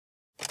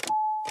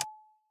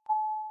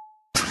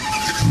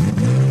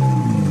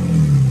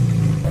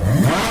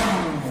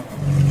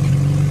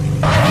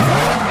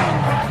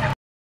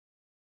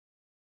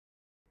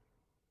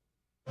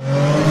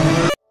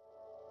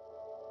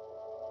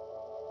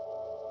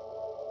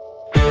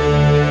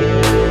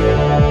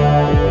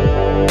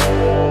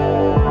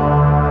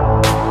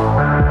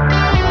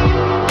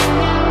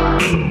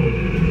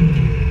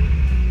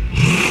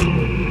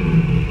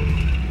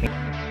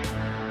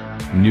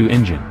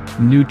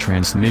new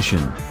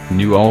transmission,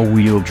 new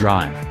all-wheel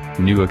drive,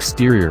 new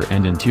exterior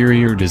and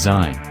interior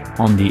design.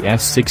 On the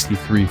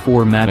S63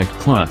 4MATIC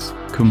Plus,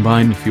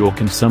 combined fuel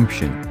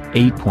consumption,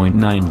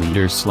 8.9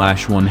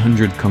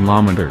 liters/100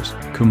 kilometers,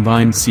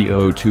 combined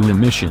CO2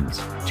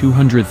 emissions,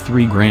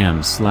 203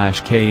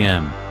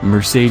 grams/km.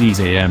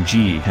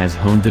 Mercedes-AMG has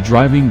honed the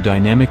driving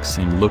dynamics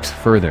and looks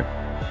further.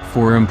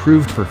 For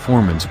improved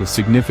performance with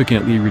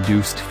significantly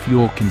reduced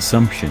fuel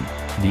consumption,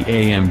 the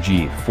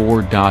AMG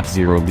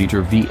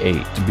 4.0-liter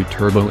V8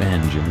 Biturbo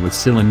engine with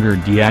cylinder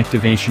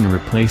deactivation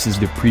replaces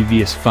the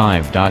previous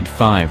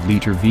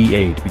 5.5-liter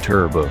V8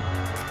 Biturbo.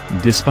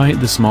 Despite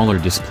the smaller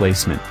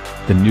displacement,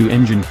 the new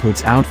engine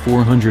puts out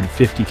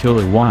 450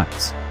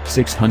 kilowatts,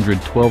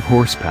 612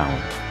 horsepower,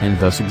 and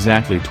thus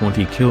exactly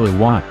 20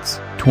 kilowatts,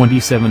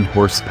 27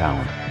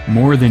 horsepower,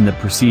 more than the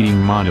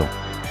preceding model.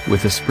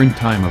 With a sprint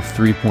time of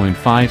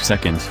 3.5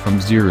 seconds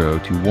from 0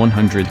 to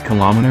 100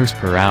 km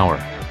per hour,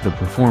 the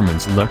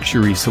performance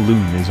luxury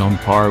saloon is on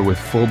par with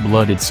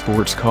full-blooded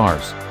sports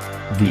cars.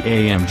 The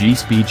AMG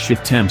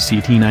SPEEDSHIFT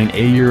MCT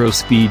 9A Euro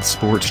Speed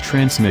Sports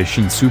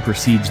transmission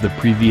supersedes the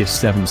previous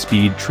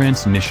 7-speed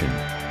transmission.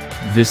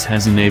 This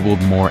has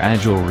enabled more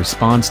agile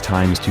response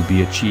times to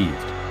be achieved.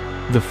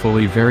 The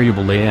fully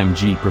variable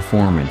AMG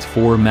Performance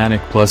 4MATIC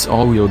Plus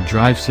all-wheel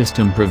drive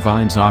system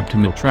provides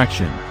optimal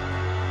traction.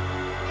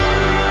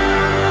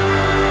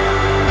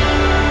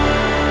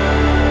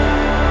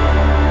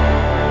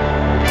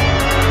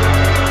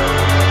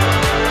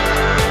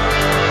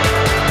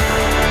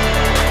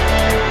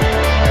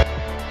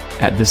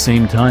 At the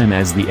same time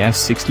as the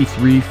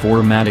S63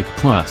 4MATIC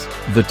Plus,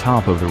 the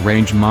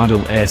top-of-the-range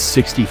model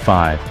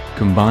S65,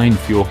 combined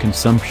fuel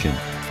consumption,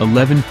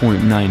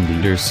 11.9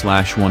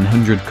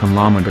 liters/100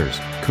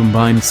 kilometers,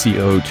 combined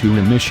CO2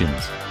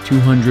 emissions,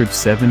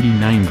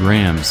 279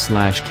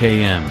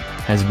 grams/km,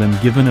 has been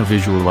given a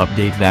visual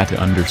update that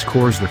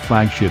underscores the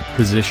flagship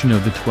position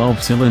of the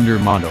 12-cylinder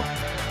model.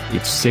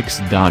 Its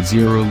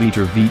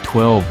 6.0-liter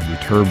V12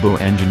 Biturbo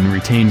engine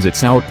retains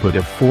its output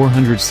of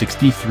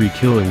 463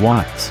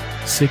 kilowatts,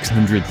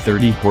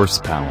 630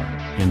 horsepower,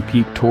 and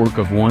peak torque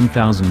of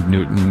 1000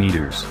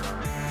 Nm.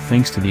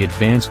 Thanks to the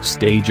advanced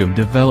stage of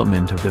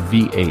development of the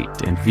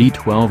V8 and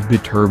V12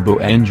 Biturbo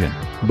engine,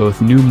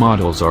 both new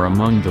models are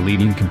among the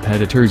leading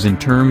competitors in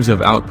terms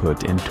of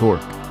output and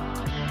torque.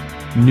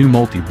 New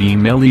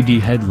multi-beam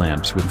LED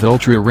headlamps with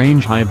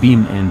ultra-range high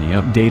beam and the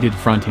updated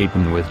front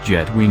apron with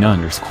jet wing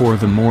underscore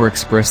the more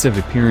expressive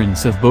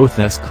appearance of both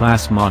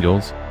S-Class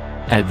models.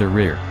 At the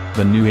rear,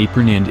 the new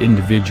apron and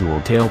individual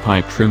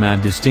tailpipe trim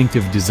add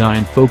distinctive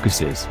design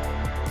focuses.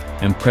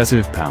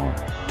 Impressive power,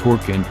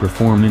 torque and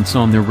performance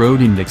on the road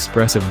and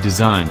expressive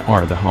design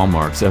are the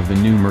hallmarks of the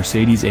new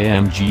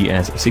Mercedes-AMG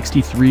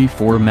S63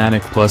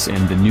 4MATIC Plus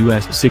and the new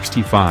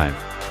S65.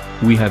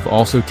 We have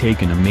also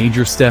taken a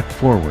major step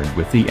forward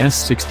with the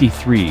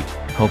S63,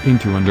 helping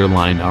to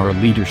underline our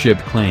leadership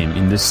claim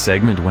in this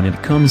segment when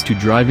it comes to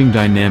driving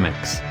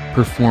dynamics,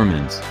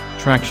 performance,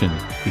 traction,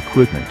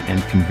 equipment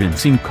and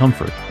convincing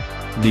comfort.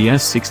 The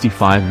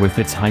S65 with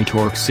its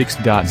high-torque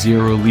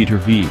 6.0-liter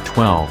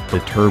V12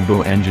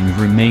 Biturbo engine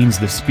remains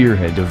the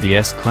spearhead of the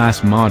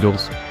S-Class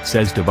models,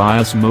 says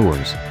Tobias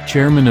Mowers,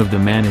 chairman of the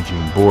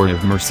managing board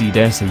of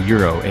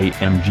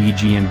Mercedes-AMG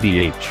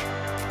GmbH.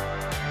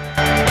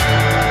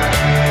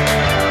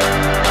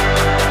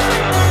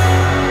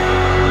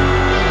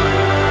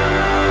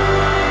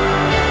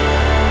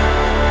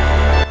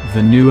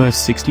 The new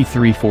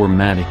S63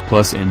 4MATIC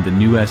Plus and the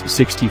new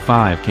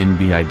S65 can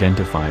be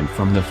identified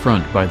from the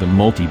front by the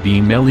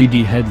multi-beam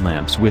LED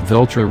headlamps with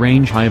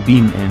ultra-range high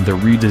beam and the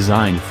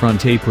redesigned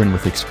front apron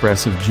with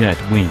expressive jet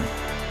wing.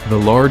 The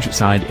large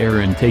side air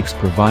intakes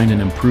provide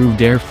an improved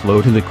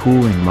airflow to the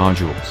cooling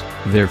modules.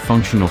 Their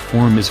functional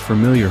form is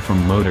familiar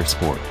from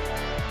motorsport.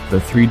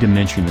 The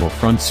three-dimensional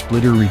front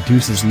splitter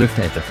reduces lift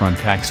at the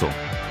front axle.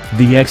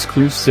 The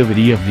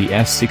exclusivity of the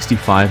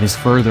S65 is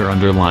further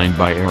underlined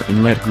by air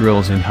inlet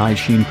grills and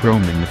high-sheen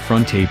chrome in the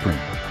front apron.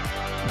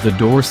 The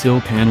door sill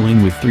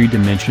paneling with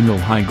three-dimensional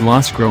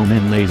high-gloss chrome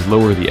inlays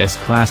lower the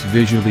S-Class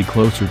visually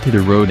closer to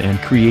the road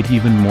and create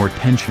even more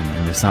tension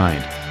in the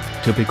side.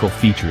 Typical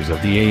features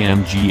of the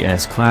AMG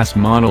S-Class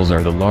models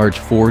are the large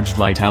forged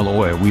light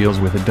alloy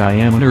wheels with a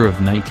diameter of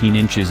 19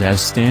 inches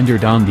as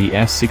standard on the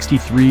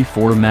S63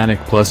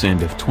 4MATIC Plus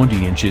and of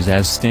 20 inches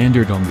as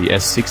standard on the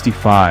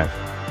S65.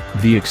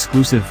 The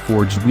exclusive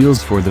forged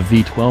wheels for the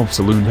V12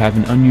 saloon have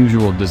an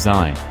unusual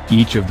design.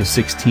 Each of the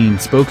 16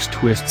 spokes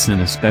twists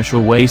in a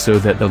special way so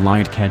that the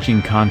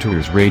light-catching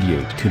contours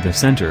radiate to the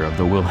center of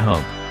the wheel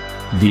hub.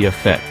 The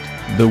effect,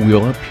 the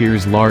wheel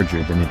appears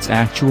larger than its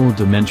actual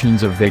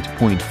dimensions of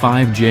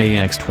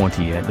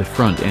 8.5x20 at the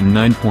front and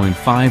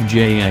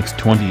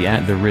 9.5x20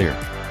 at the rear.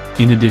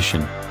 In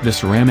addition, the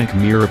ceramic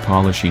mirror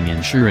polishing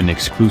ensure an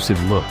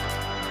exclusive look.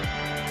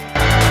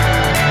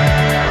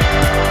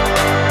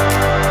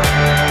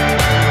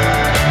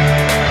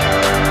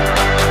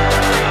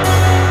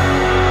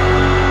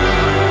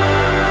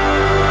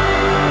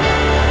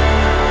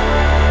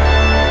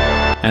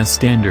 As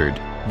standard,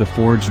 The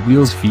forged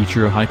wheels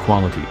feature a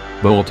high-quality,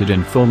 bolted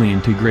and fully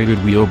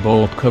integrated wheel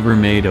bolt cover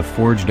made of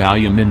forged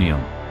aluminum.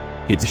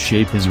 Its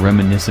shape is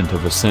reminiscent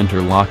of a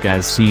center lock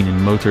as seen in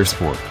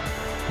motorsport.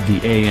 The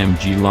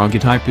AMG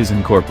logotype is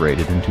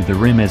incorporated into the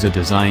rim as a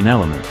design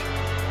element.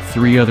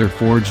 3 other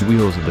forged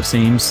wheels of the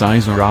same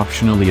size are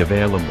optionally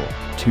available,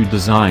 2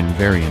 design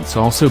variants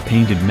also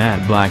painted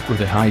matte black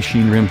with a high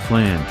sheen rim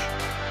flange.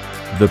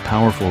 The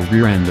powerful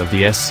rear end of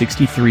the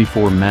S63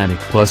 4MATIC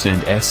Plus and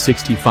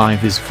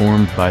S65 is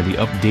formed by the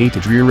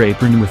updated rear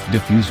apron with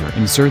diffuser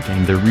insert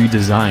and the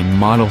redesigned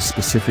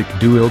model-specific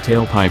dual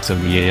tailpipes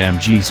of the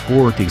AMG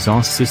Sport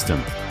exhaust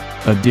system.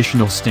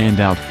 Additional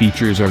standout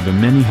features are the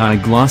many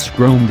high-gloss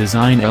chrome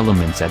design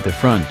elements at the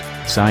front,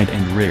 side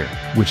and rear,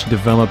 which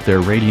develop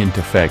their radiant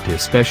effect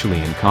especially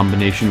in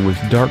combination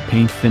with dark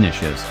paint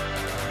finishes.